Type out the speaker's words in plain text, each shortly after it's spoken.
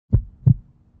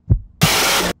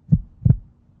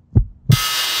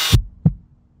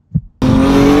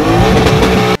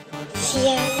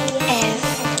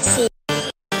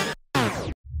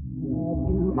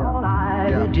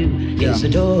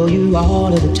you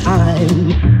all of the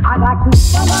time. I like to.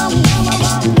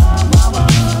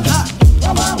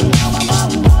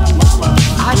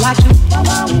 I like to.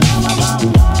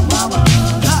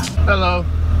 Hello.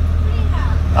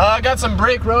 I got some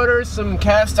brake rotors, some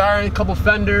cast iron, a couple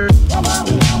fenders. I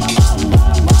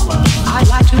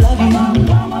like to love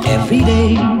you every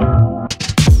day.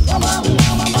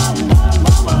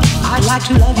 I like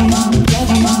to love you, love you.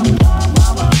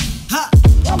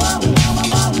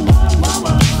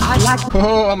 I like to.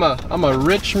 Oh, I'm a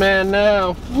rich man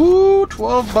now. Woo,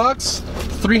 12 bucks,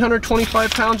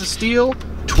 325 pounds of steel,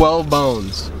 12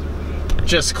 bones.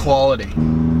 Just quality.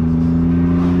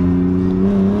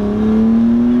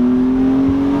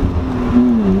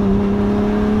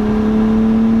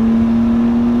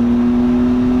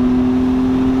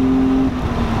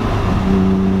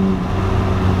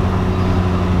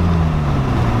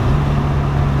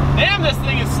 Damn, this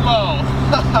thing is slow.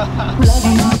 Love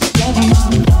you,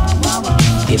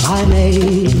 if I may,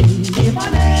 if I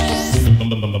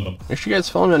may. Make sure you guys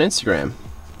follow me on Instagram.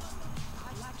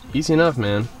 Easy enough,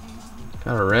 man.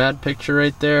 Got a rad picture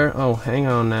right there. Oh, hang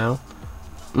on now.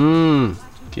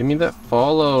 Give me that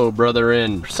follow,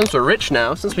 brother-in. Since we're rich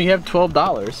now, since we have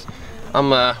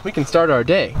 $12, we can start our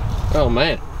day. Oh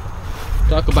man.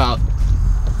 Talk about,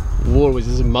 what was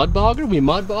this, a mud bogger? We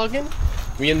mud bogging?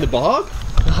 We in the bog?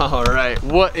 Alright,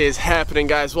 what is happening,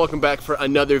 guys? Welcome back for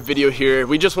another video here.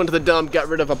 We just went to the dump, got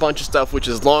rid of a bunch of stuff which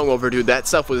is long overdue. That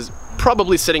stuff was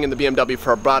probably sitting in the BMW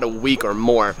for about a week or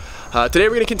more. Today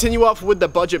we're going to continue off with the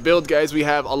budget build, guys. We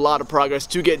have a lot of progress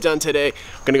to get done today.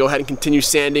 We're going to go ahead and continue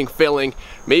sanding, filling,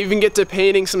 maybe even get to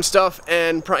painting some stuff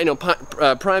and priming,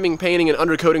 painting, and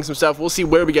undercoating some stuff. We'll see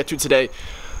where we get to today.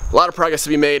 A lot of progress to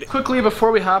be made. Quickly,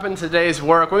 before we hop into today's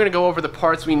work, we're going to go over the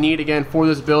parts we need again for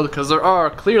this build, because there are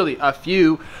clearly a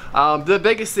few. The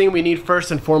biggest thing we need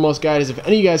first and foremost, guys, if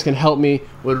any of you guys can help me,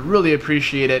 would really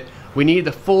appreciate it. We need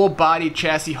the full body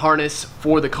chassis harness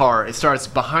for the car. It starts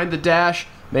behind the dash,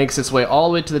 makes its way all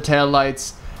the way to the tail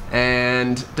lights,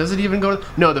 and does it even go to,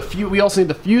 no, we also need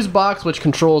the fuse box, which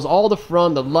controls all the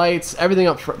front, the lights, everything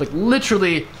up front, like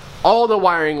literally all the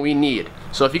wiring we need.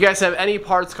 So if you guys have any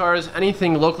parts cars,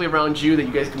 anything locally around you that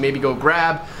you guys can maybe go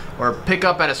grab or pick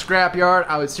up at a scrapyard,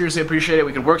 I would seriously appreciate it.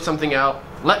 We could work something out.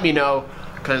 Let me know,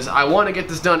 because I want to get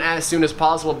this done as soon as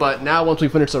possible, but now once we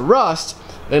finish the rust,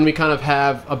 then we kind of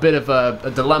have a bit of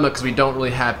a dilemma, because we don't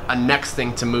really have a next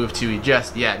thing to move to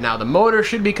just yet. Now the motor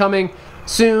should be coming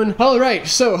soon. Alright,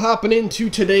 so hopping into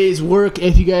today's work.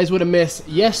 If you guys would have missed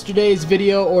yesterday's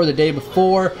video or the day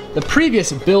before, the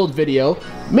previous build video,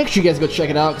 make sure you guys go check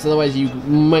it out, because otherwise you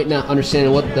might not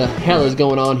understand what the hell is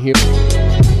going on here.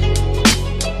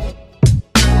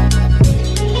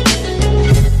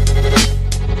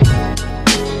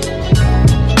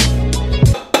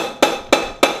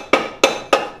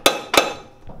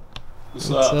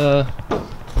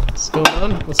 What's going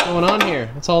on? What's going on here?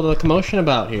 What's all the commotion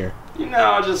about here? You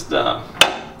know, just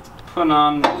putting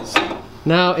on this.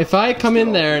 Now, if I come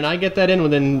in there and I get that in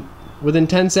within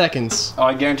 10 seconds, oh,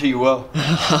 I guarantee you will.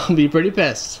 I'll be pretty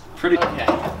pissed. Pretty. Okay.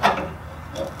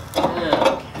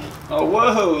 Oh,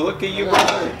 whoa! Look at you,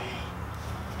 brother.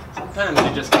 Sometimes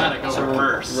you just gotta go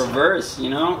reverse. Reverse, you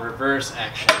know? Reverse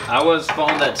action. I was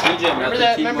following that TJ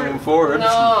method, keep moving forward.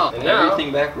 No, and no.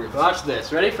 everything backwards. Watch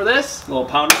this. Ready for this? A little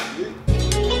pounder.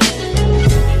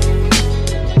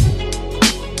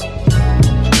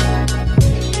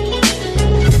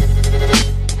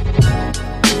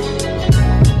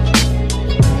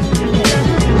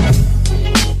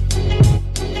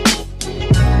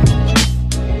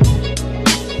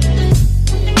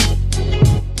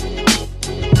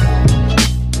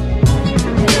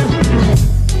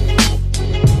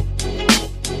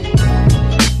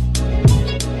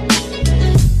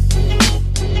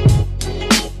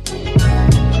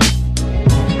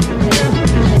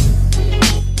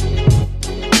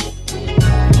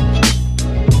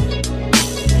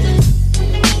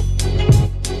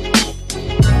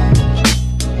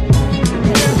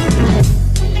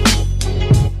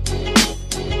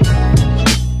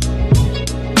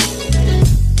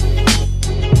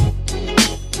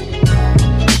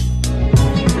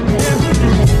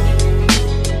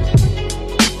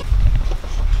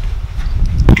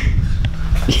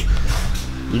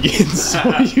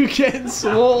 You getting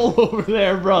swole over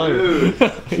there, brother.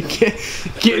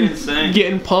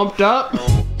 Getting pumped up.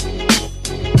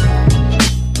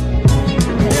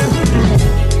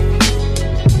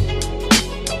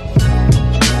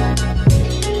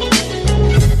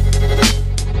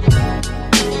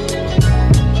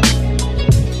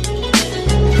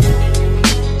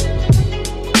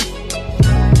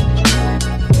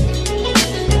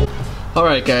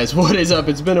 Alright Alright guys, what is up?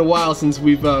 It's been a while since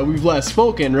we've last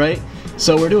spoken, right?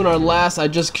 So we're doing our last, I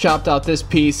just chopped out this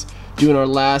piece, doing our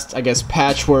last, I guess,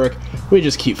 patchwork. We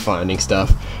just keep finding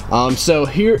stuff. So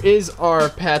here is our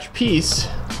patch piece.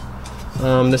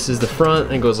 This is the front,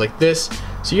 and it goes like this.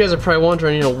 So you guys are probably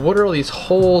wondering, you know, what are all these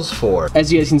holes for?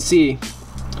 As you guys can see,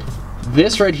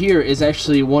 this right here is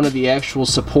actually one of the actual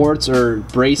supports or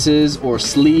braces or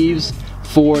sleeves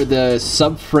for the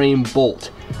subframe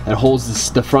bolt that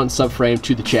holds the front subframe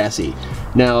to the chassis.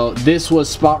 Now this was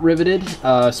spot riveted,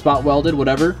 spot welded,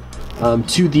 whatever,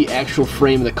 to the actual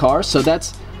frame of the car. So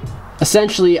that's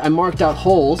essentially, I marked out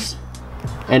holes,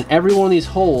 and every one of these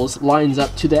holes lines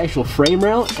up to the actual frame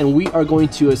rail, and we are going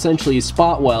to essentially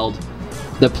spot weld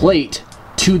the plate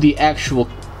to the actual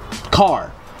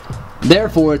car.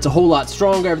 Therefore, it's a whole lot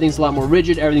stronger, everything's a lot more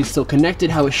rigid, everything's still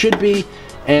connected how it should be,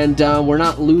 and we're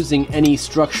not losing any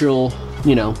structural,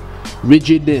 you know,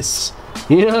 rigidness.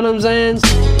 You know what I'm saying?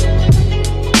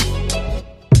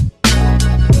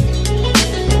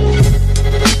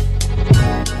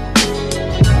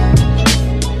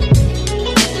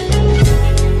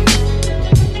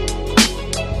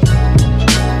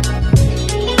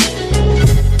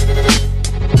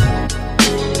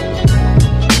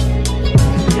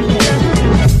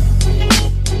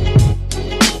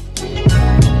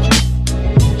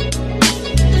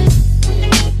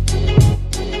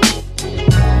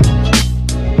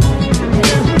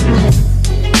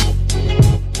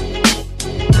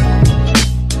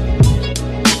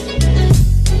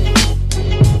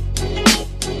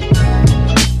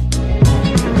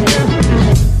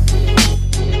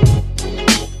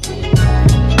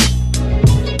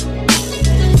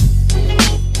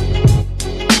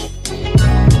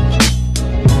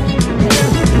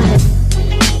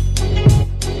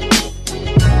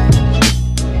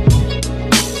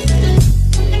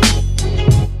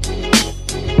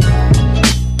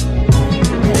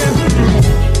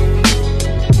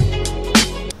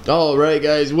 Alright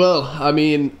guys, well, I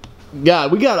mean,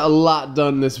 God, we got a lot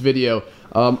done in this video.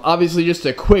 Obviously, just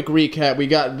a quick recap, we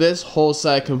got this whole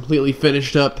side completely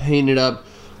finished up, painted up,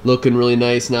 looking really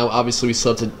nice. Now, obviously, we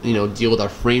still have to, you know, deal with our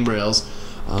frame rails.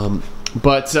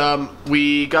 But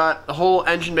we got a whole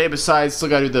engine bay besides, still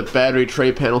gotta do the battery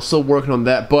tray panel, still working on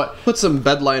that. But put some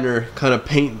bed liner kind of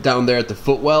paint down there at the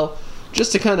footwell,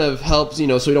 just to kind of help, you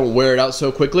know, so we don't wear it out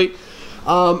so quickly.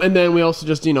 And then we also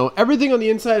just, you know, everything on the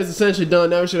inside is essentially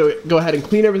done. Now we're just gonna go ahead and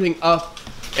clean everything up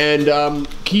and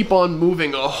keep on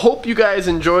moving. I hope you guys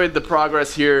enjoyed the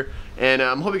progress here, and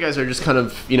I hope you guys are just kind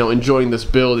of, you know, enjoying this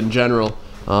build in general.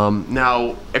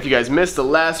 Now, if you guys missed the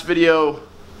last video,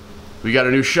 we got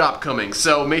a new shop coming,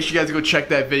 so make sure you guys go check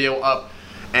that video up.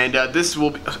 And this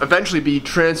will eventually be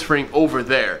transferring over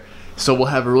there, so we'll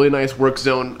have a really nice work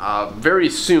zone very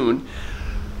soon.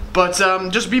 But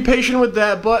just be patient with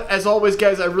that. But as always,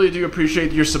 guys, I really do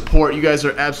appreciate your support. You guys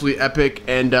are absolutely epic,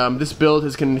 and this build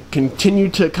is going to continue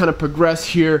to kind of progress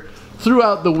here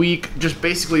throughout the week. Just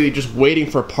basically just waiting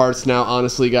for parts now,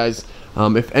 honestly, guys.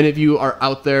 If any of you are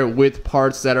out there with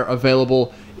parts that are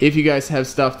available, if you guys have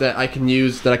stuff that I can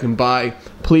use, that I can buy,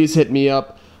 please hit me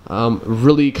up.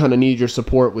 Really kind of need your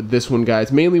support with this one,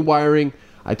 guys. Mainly wiring.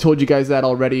 I told you guys that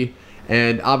already,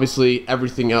 and obviously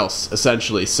everything else,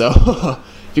 essentially. So.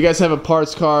 If you guys have a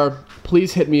parts car,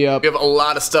 please hit me up. We have a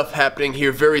lot of stuff happening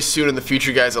here very soon in the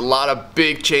future, guys. A lot of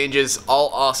big changes, all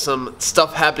awesome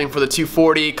stuff happening for the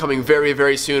 240 coming very,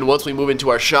 very soon once we move into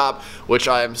our shop, which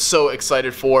I am so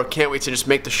excited for. Can't wait to just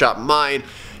make the shop mine,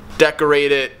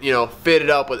 decorate it, you know, fit it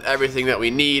up with everything that we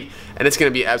need, and it's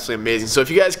going to be absolutely amazing. So if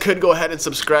you guys could go ahead and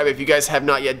subscribe if you guys have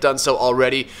not yet done so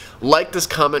already. Like this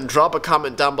comment, drop a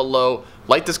comment down below.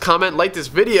 Like this comment, like this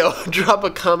video, drop a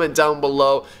comment down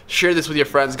below. Share this with your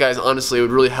friends, guys. Honestly, it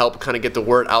would really help kind of get the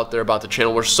word out there about the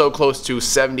channel. We're so close to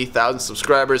 70,000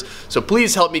 subscribers, so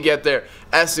please help me get there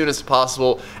as soon as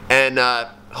possible, and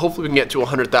hopefully we can get to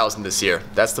 100,000 this year.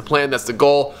 That's the plan, that's the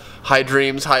goal. High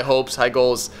dreams, high hopes, high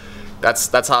goals.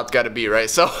 That's how it's got to be, right?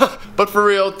 So, but for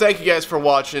real, thank you guys for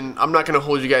watching. I'm not going to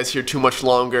hold you guys here too much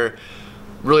longer.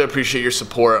 Really appreciate your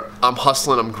support. I'm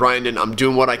hustling, I'm grinding, I'm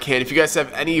doing what I can. If you guys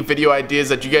have any video ideas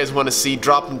that you guys want to see,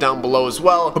 drop them down below as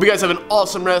well. Hope you guys have an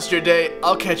awesome rest of your day.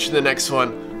 I'll catch you in the next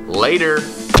one. Later.